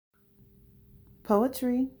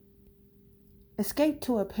Poetry. Escape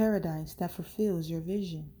to a paradise that fulfills your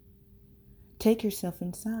vision. Take yourself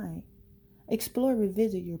inside. Explore,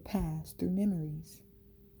 revisit your past through memories.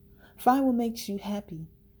 Find what makes you happy.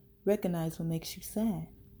 Recognize what makes you sad.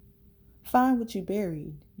 Find what you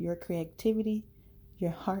buried, your creativity,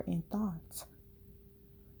 your heart and thoughts.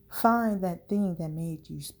 Find that thing that made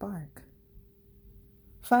you spark.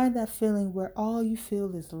 Find that feeling where all you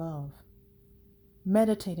feel is love.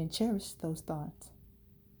 Meditate and cherish those thoughts.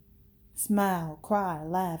 Smile, cry,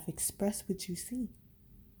 laugh, express what you see.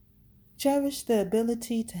 Cherish the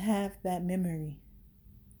ability to have that memory.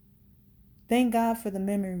 Thank God for the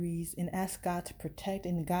memories and ask God to protect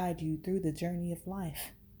and guide you through the journey of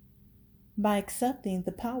life by accepting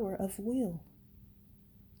the power of will,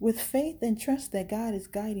 with faith and trust that God is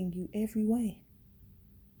guiding you every way,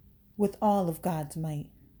 with all of God's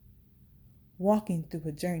might, walking through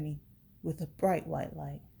a journey with a bright white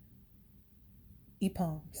light.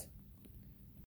 E-Poems.